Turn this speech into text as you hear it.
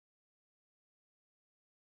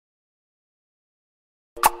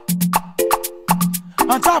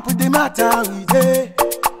On top with the matter we dey.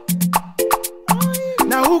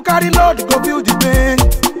 Now who carry load go build the pain?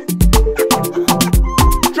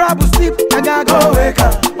 Trouble sleep, I gotta go wake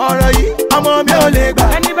up. Alright, I'm on my leg.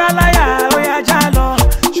 Anybody oh yeah, jalo.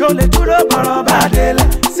 Show le duro baro badela.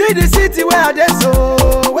 See the city where I dey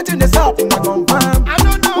so. Waiting the stop, I confirm. I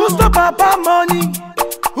don't know. Who stop Baba money?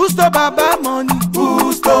 Who stop Baba money?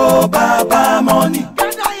 Who stop Baba money?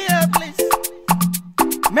 Can I hear please?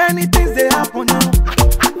 Many things they happen now.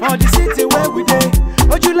 For the city where we dey.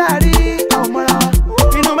 Ojulari, Aumarawa.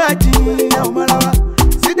 Inumaji, Aumarawa.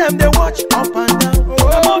 See them they watch up and down.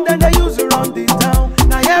 Some of them they use to run this town.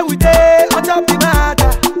 Now here we dey, on top the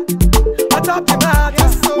matter. On top the matter.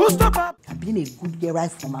 Who stop up? I've been a good girl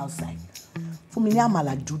right from outside. For me, I'm a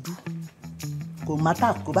dudu. Go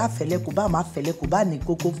matter, go ba fele, go ba ma fele, go ba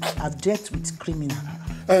nekoko. I've dealt with criminal.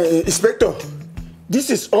 Inspector, this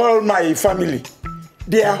is all my family.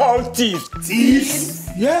 They are all thieves. Thieves?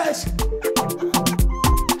 Yes.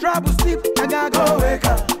 Trouble sleep, I gotta go wake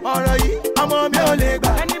up. Alright, I'm on my leg.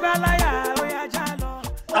 I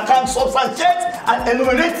can substantiate and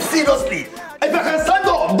enumerate seriously. If I can stand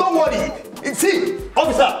up, don't worry. See,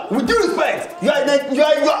 officer, with due respect, you are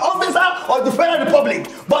officer of the Federal Republic.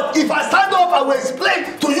 But if I stand up, I will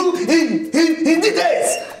explain to you in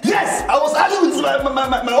details. Yes, I was arguing with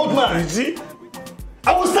my old man. You see?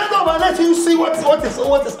 I will stand up and let you see what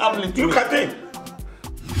is happening to Look at it.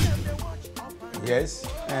 Yes,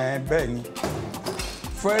 Benny.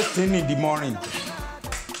 First thing in the morning,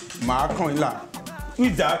 Marconila. Who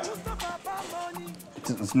is that?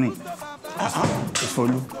 It's me. It's for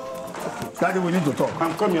you. Daddy, we need to talk.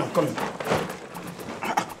 I'm coming.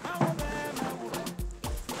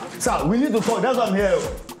 Sir, we need to talk. That's why I'm here.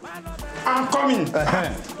 I'm coming.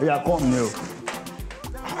 Yeah, come here.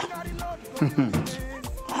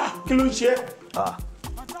 Kí ló ṣe?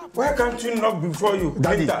 Why can't you knock before you?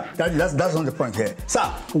 Daddy, that's not the point here. Sir,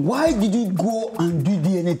 why did you go and do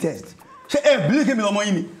DNA test? Believe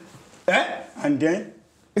me, And then?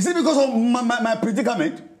 Is it because of my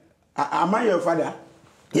predicament? Am I your father?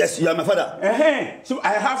 Yes, you are my father. So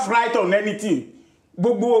I have right on anything.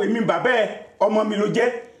 Gbogbo èmi bàbá ọmọ mi ló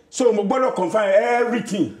jẹ́. So mo gbọ́dọ̀ confirm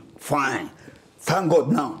everything. Fine. Thank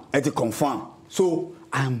God now, I can confirm. So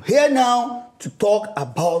I'm here now to talk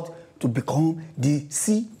about to become the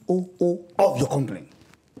COO of your company.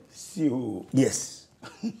 COO? Yes.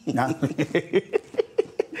 Now,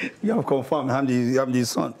 you have confirmed I'm the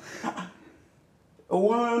son.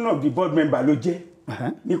 One of the board members ló jẹ́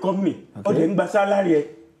ní company. Ó dẹ̀ ń gba salary ẹ̀.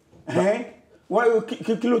 Why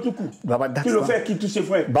kí ló tún kù? Kí ló fẹ́ kí tún ṣe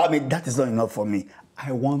fún ẹ? But that is not enough for me.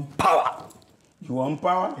 I want power. You want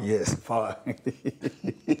power? Yes, power.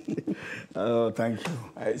 Oh, thank you.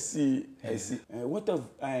 I see. What of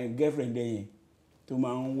girlfriend yẹn tó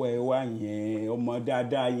máa ń wẹ̀ wá yẹn ọmọ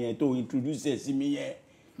dáadáa yẹn tó introduce ẹ̀ sí mi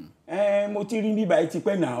yẹn? Mo ti rí bí báyìí ti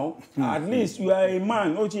pẹ́ now. At least you are a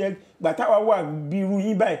man. Ó ti yẹ gbàtà wá wà bí irú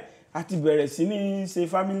yín báyìí àti bẹ̀rẹ̀ sí ní ṣe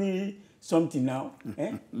family something now.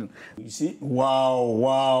 You see?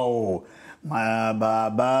 Wow. My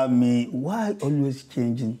baba me, why always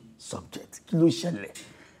changing subject? Kí ló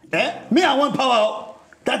ṣẹlẹ̀? Me, I want power.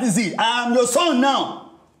 That is it. I am your son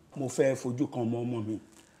now. Mo fẹ́ fojú kan ọmọ mi.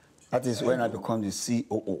 That is when I become the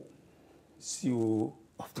COO. COO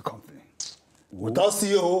of the company. Without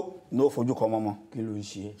CEO, no fojú kan ọmọ. Kí ló ń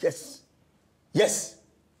ṣe? Yes.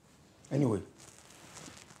 Anyway,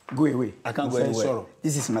 go away. I can't go anywhere.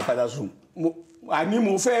 This is my father's room. Àní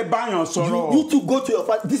mo fẹ́ báyàn sọ̀rọ̀. You to go to your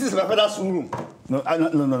father. This is my father's room. No,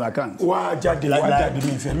 I can't. Wá jáde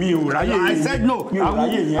mi fẹ́ mi ò ráyè. I said no. Mi ò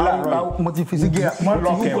ráyè yẹn láàárọ̀. Mo ti fi sí gíga.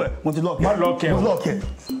 Mo ti lọ́ọ̀kẹ́.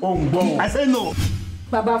 Ó ń gbọ́. I said no.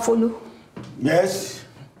 Baba Folu. Yes.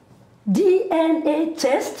 DNA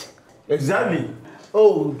test? Exactly.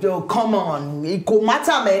 Oh, come on. It could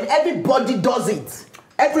matter, man. Everybody does it.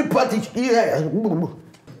 Everybody. Yeah.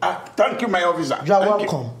 Thank you, my officer. You are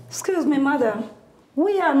welcome. Excuse me, madam.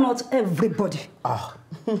 We are not everybody.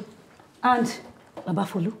 And, Baba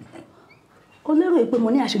Folu, o lérò pé mo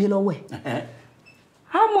ní àṣírí lọ́wọ́ ẹ.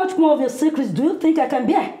 How much more of your secrets do you think I can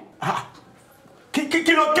bear?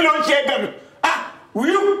 Kí ló ń ṣe gan? Will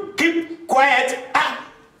you keep quiet?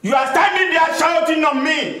 You are standing there shouting on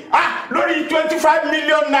me. Lórí 25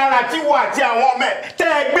 million naira tí wọ́n àti àwọn ọmọ ẹ̀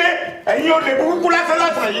tẹ́ ẹ gbé ẹ̀yin ò lè burúkú lásán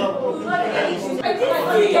yìí.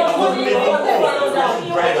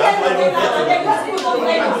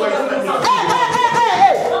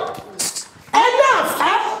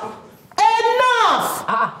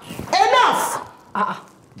 Enough!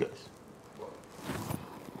 Yes.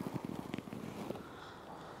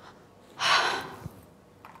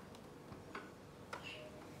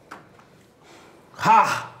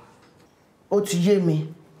 Ha! Ó ti yé mi.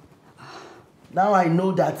 Now I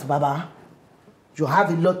know that, Baba, you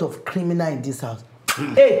have a lot of criminal in this house.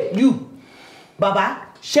 Hey, you! Baba,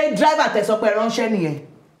 ṣé driver tẹ́ sọ pé ránṣẹ́ nìyẹn?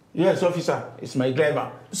 Yes, officer, it's my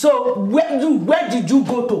driver. So, where did you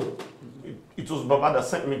go to? It was Baba that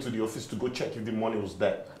sent me to the office to go check if the money was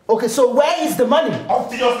there. Okay, so where is the money?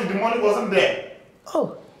 Obviously, the money wasn't there.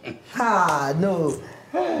 Oh, no.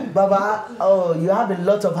 Baba, you have a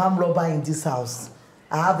lot of armed robber in this house.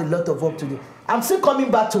 I have a lot of work to do. I'm still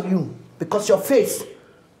coming back to you because your face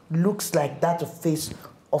looks like that of face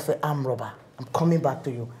of an armed robber. I'm coming back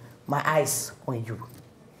to you. My eyes on you.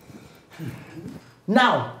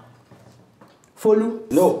 Now,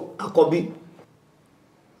 Folu. No, Akobi.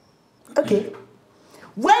 Okay.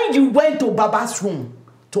 When you went to Baba's room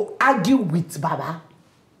to argue with Baba,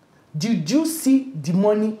 did you see the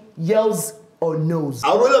money, yes or no?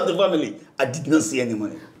 Our role of the family, I did not see any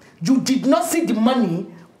money. You did not see the money,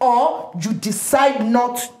 or you decide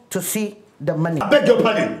not to see the money? I beg your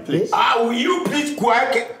pardon, please. Will you please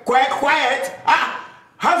quiet?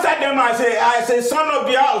 Answer them as a son of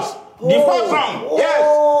the house. The first son, yes.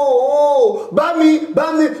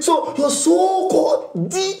 Bami. So your so-called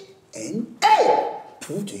DNA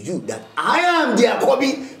prove to you that I am the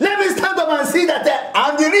Akobi. Let me stand up and see that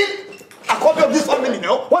I'm the real Akobi of this family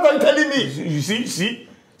now. What are you telling me? You see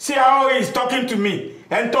how he's talking to me.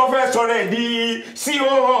 And Tofes, the CEO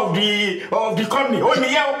of the company.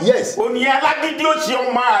 Yes. Listen.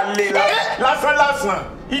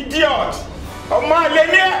 Idiot.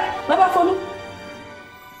 Baba Folu,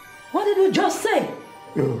 what did you just say?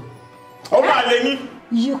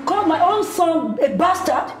 You call my own son a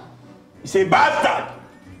bastard? He's a bastard.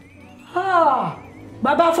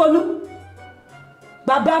 Baba Folu.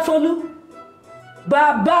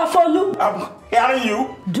 I'm hearing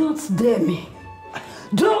you. Don't dare me.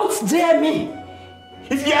 Don't dare me.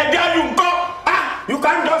 If you are there, you go. You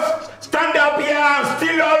can't just stand up here and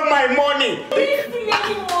steal all my money.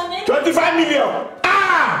 25 million.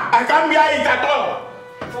 I can't bear it at all.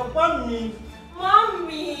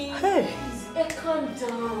 Mommy. Hey. Please, calm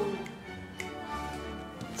down.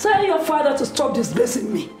 Tell your father to stop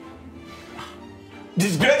disgracing me.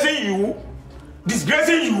 Disgracing you?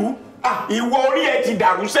 Ìwọ orí ẹ ti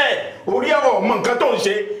dàrú sẹ́. Orí ẹ ò mọ nǹkan tó ń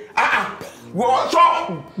ṣe. Wọ́n sọ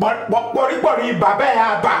pọ̀rípọ̀rí bàbá ẹ̀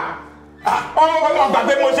àbá. Ọmọ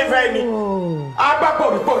gbàgbé mo ṣe fẹ́ ni. Àbá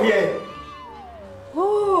pọ̀rípọ̀rí ẹ.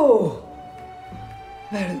 Oh,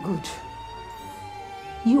 very good.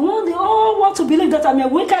 You all want to believe that I'm a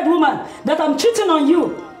wicked woman, that I'm cheating on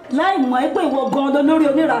you. Láì mọ̀ pé ìwọ gan-an lórí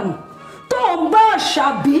oníranù. Tó ń bá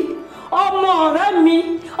Àṣàbí, ọmọ ọ̀rẹ́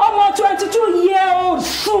mi, ọmọ 22-year-old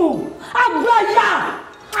sùn, àgbáyà.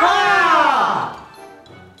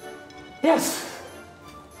 Yes.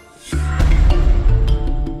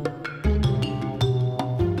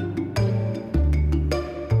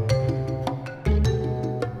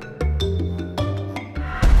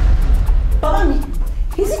 Mommy,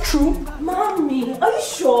 is it true? Mommy, are you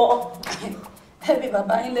sure? Heavy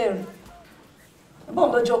Baba in there.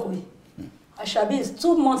 Àṣàbí is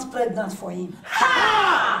 2 months pregnant for him.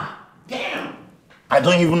 Damn! I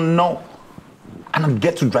don't even know. And I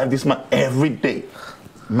get to drive this man every day.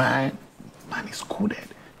 Man is coded.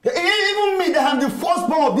 Even me, that I'm the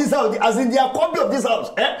firstborn of this house, as in the Akobi of this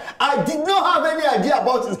house, I did not have any idea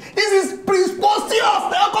about this. This is preposterous.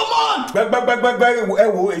 Come on!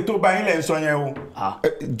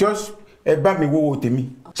 Just bá mi wówó tèmi.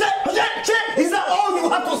 Is that all you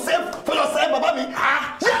have to say for yourself, Baba mi?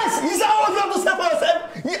 Yes, is that all you have to say for yourself?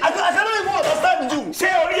 I cannot even understand you. Ṣé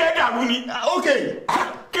orí ẹ dàrú ni? Okay.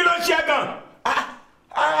 Kí ló ṣe gan?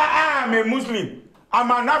 I'm a Muslim.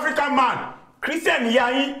 I'm an African man. Christian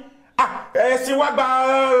yayin. Ẹ̀sìn wa gba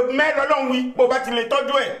mẹ́rin Ọlọ́run wí bó bá ti lè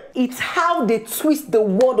tọ́jú ẹ̀. It's how they twist the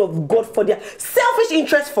word of God for their selfish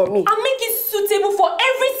interest for me. And make it suitable for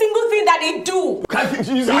every single thing that they do.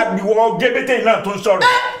 Àbíwọ̀ gébété náà tó ń sọ̀rọ̀.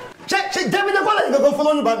 Ṣé Jẹ́mídé kọ́ lẹ́yìn kankan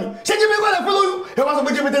follow you bá mi? Ṣé Jẹ́mídé kọ́ lẹ́yìn follow you? Ẹ wá sọ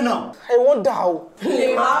pé Jẹ́mídé náà. I won't doubt.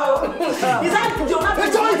 Is that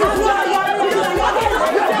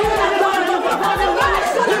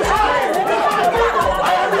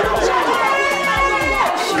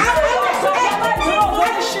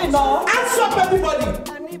Hands up, everybody!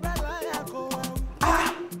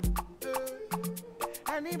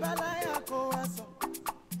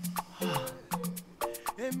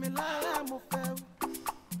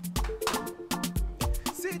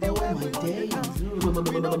 Oh my days.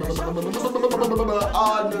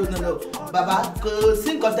 Oh no. Baba,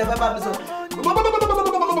 sing because the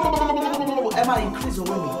Emma, increase your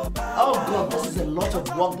women. Oh God, this is a lot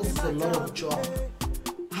of work. This is a lot of job.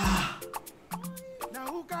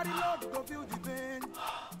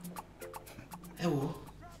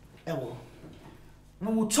 Ewo. We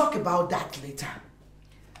will talk about that later.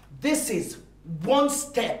 This is one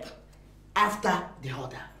step after the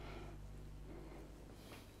other.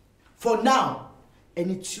 For now,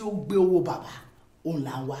 ẹni tí ó gbé owó bàbá òun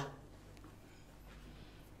là ń wá.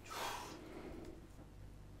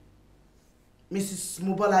 Mrs.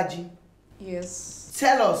 Mobolaji. Yes.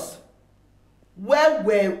 Tell us, where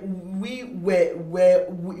were we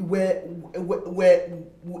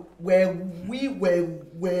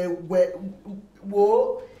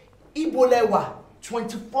Ibolewa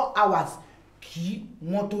 24 hours kí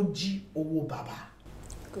wọ́n tó jí owó bàbá.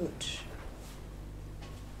 Good.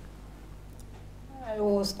 I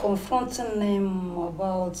was confronting him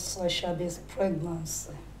about Ashabi's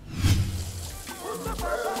pregnancy.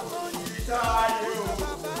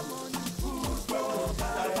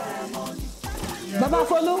 Baba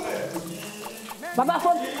Folu. Baba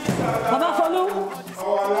Folu. Baba Folu.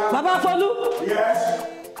 Baba Folu. Yes.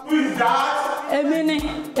 Who is that?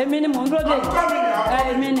 Emini Mondro de.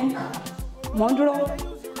 Emini Mondro.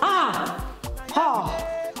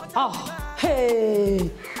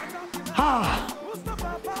 Hey.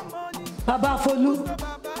 Baba Folu.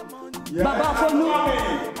 Yes. Baba Folu.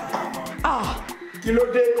 Kí ló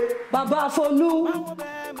dé? Baba Folu.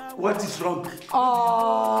 What is wrong?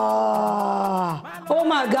 Oh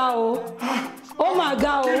my God. Oh my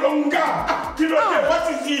God. Kí ló dé?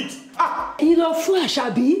 What is it? Ìlọ fún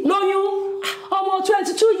Àṣàbí lóyún ọmọ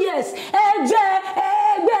 22 years ẹgbẹ́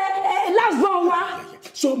last born wa.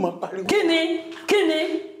 So ma pariwo.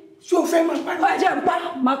 Kíni? So fẹ́ ma pariwo. Ẹ jẹ́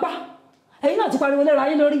máa pa. Ẹ̀yin náà ti pariwo lé ra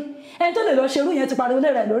yín lórí. Ẹni tó lè lọ ṣerú yẹn ti pariwo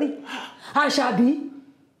lé ra lórí. Àṣàbí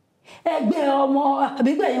ẹgbẹ́ ọmọ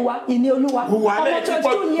àbígbẹ̀yìn wa ìní olúwa ọmọ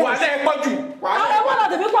 22 years. Wà lẹ́ pọ̀jù. Wọ́n náà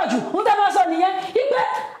tẹ̀mí pọ̀jù. Ń tẹ́ máa sọ nìyẹn. Ìgbẹ́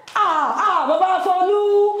Baba Folu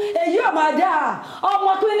èyí ò máa dáa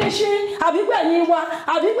ọmọ pínísí àbígbẹ̀yìn wa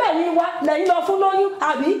lẹ́yìn lọ fún lóyún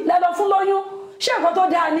àbí lẹ́lọ fún lóyún ṣé nǹkan tó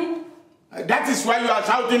dáa ni. That is why you are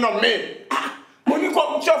shouting on me. Mo ní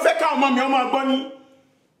kó ṣe fẹ́ ká ọmọ mi ọmọ gbọ́ ni.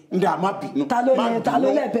 Ǹdà má bínú. Ta ló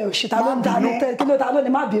lẹ́bẹ̀ẹ́ òṣì ta ló ń dánú ta ló ní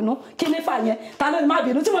má bínú kí ní fà yẹn ta ló ní má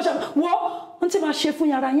bínú tí mo ṣe wọ́n tí máa ṣe fún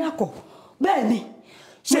yàrá yín àkọ́ bẹ́ẹ̀ ni.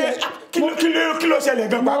 Ṣé kí ló ṣẹlẹ̀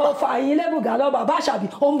gan pàápàá? Mo fà yín lẹ́bùgà lọ bàbá Àṣàbí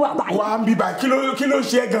ó ń bọ̀ àbáyé. Wà á ń bíbà kí ló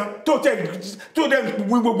ṣe gan tó dẹ̀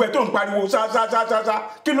wí gbogbo ẹ̀ tó ń pariwo ṣá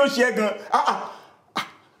kí ló ṣe gan?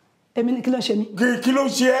 Èmi ni kí ló ṣe mí? Kí ló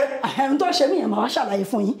ṣe ẹ́? Ẹ̀hún tó ṣe mí yẹn máa wá ṣàlàyé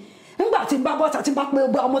fún yín. Nígbà tí n bá bọ́ta tí n bá pé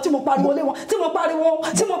ọmọ tí mo pariwo lé wọn tí mo pariwo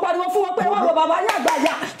fún wọn pé wọ́n lọ bàbá yá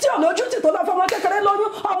àgbàyà tí ò lójú tì tó lọ fọmọ kékeré lóyún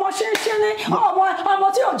ọmọ ṣínṣín ní ọmọ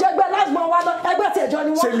tí ò jẹ́ ẹgbẹ́ lásìmọ̀ wa lọ ẹgbẹ́ tí ẹ̀jọ́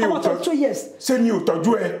ni wọ́n ọmọ 22 years. Ṣé mi ò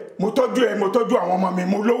tọ́jú ẹ? Mo tọ́jú àwọn ọmọ mi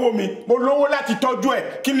mo lówó láti tọ́jú ẹ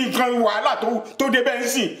kí ni nǹkan wàhálà tó dé bẹ́ẹ̀ ń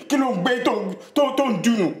sìn kí ló ń gbé tó ń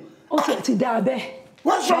dùnú. Ó ti dá abẹ́.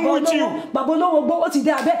 What's wrong with you? Bàbá olówó gbówó ti dé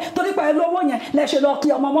abẹ́ torí pé lówó yẹn lẹ ṣe lọ kí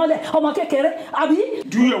ọmọ mọ́lẹ̀ ọmọ kékeré àbí.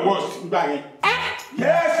 Do your worst gbà yẹn.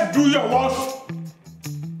 Yes, do your worst.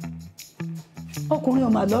 Ọkùnrin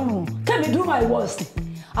ò mà lọ́rùn kẹ́mi do my worst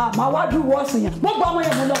àmọ́ wá do worst yẹn gbogbo ọmọ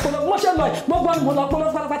yẹn mo lọ polo mo ṣe lọ gbogbo ọmọ mo lọ polo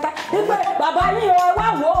pátápátá ipe bàbá yín o wá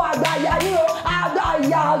wò ó àgbàyà yín o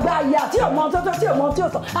àgbàyà tí ọmọ tó tí ọmọ tí ò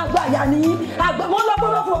tán àgbàyà ni yín mo lọ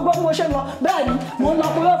polo fún gbogbo mo ṣe lọ bẹ́ẹ̀ ni mo lọ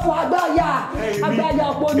polo fún àgbàyà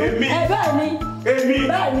òpònú bẹ́ẹ̀ ni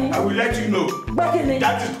bẹ́ẹ̀ ni I will let you know. gbẹ́kì ni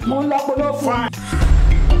mo lọ polo fún.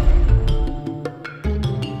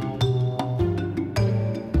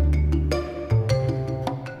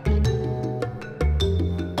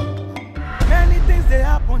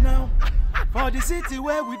 Now for the city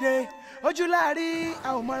where we dey ojúlárí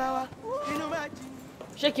àwọn mọ́ra wa inú máa jí.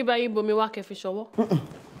 Ṣé kí bá yín bomi wá kẹ́ fi ṣọwọ́?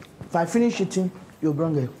 If I finish eating, you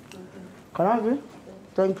bring it. Can I have it?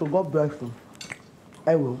 Thank you. God bless you.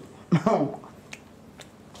 I will.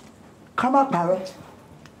 Come on, parrot.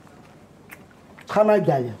 Come on,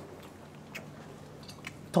 Jaya.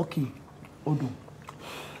 Turkey. Odo.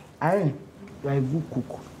 You are a good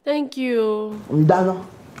cook. Thank you. Ndana.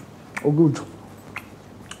 Oh, good.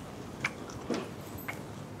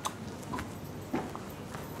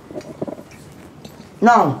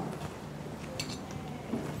 Now,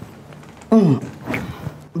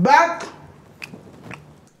 back.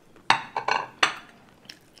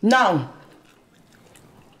 Now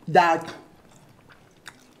that,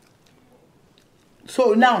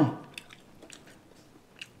 so now,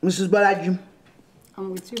 Mrs. Bewaji, I'm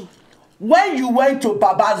with you. When you went to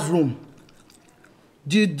Baba's room,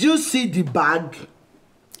 did you see the bag?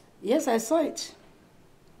 Yes, I saw it.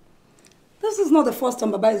 This is not the first time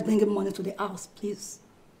Baba is bringing money to the house, please.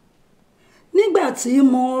 Nígbà tí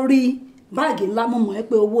mo rí Báàgì ńlá mo mọ̀ ẹ́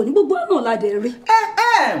pé owó ní gbogbo náà la dẹ̀ rí.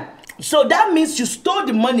 So that means you stole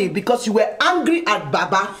the money because you were angry at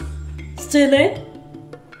Baba. Stealing?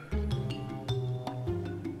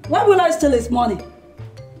 Why will I steal his money?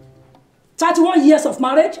 31 years of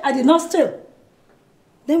marriage, I did not steal.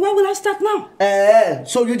 Then where will I start now?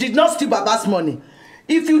 So you did not steal Baba's money.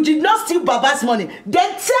 If you did not steal Baba's money, then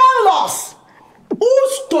tell us who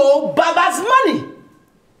stole Baba's money?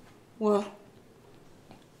 Well,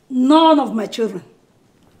 none of my children.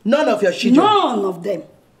 None of your children? None of them.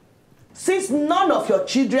 Since none of your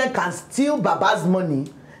children can steal Baba's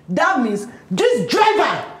money, that means this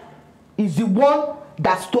driver is the one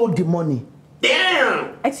that stole the money.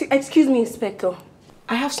 Damn! Excuse me, Inspector.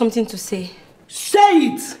 I have something to say. Say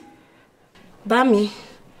it! Bami,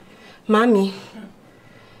 Mami,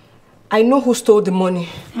 I know who stole the money.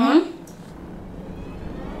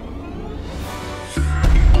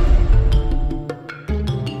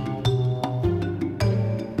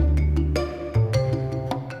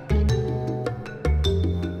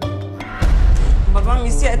 Baba,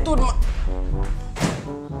 see, I told my...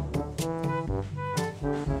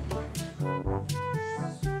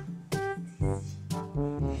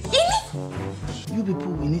 You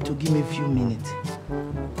people, we need to give me a few minutes.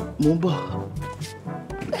 Mumbo.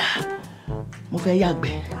 Mo fẹ́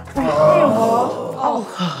yàgbẹ́.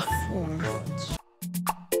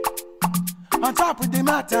 On top of the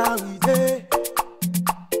matter we dey.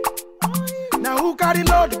 Now who carry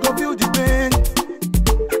load go build the pain?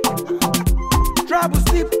 Trouble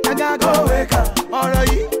sleep, I gotta go wake up. Ọ̀rọ̀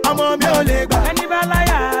yìí, ọmọ mi ò lè gbà. Ẹni bá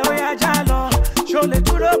láyà, ó yá já lọ. Ṣó lè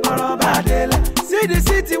dúró bọ̀rọ̀ bá délé. See the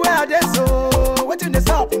city where I dey so. Wetin dey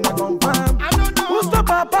sup in my confirm? I don't know. Who stole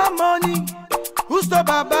Baba money? Who stole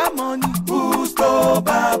Baba money? Who stole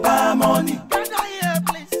Baba money? Can I hear,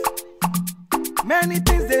 please? Many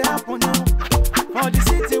things they happen now. For the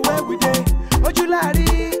city where we dey. Ojúlárí,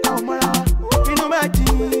 àwọn mọ́ra wa. Inú máa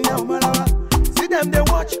jìn, àwọn mọ́ra wa. See them they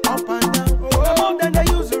watch up and down. Some of them they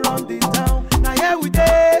use to run the town. Now here we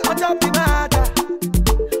dey, on top the matter.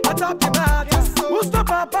 On top the matter. Who stole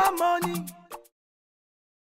Baba money?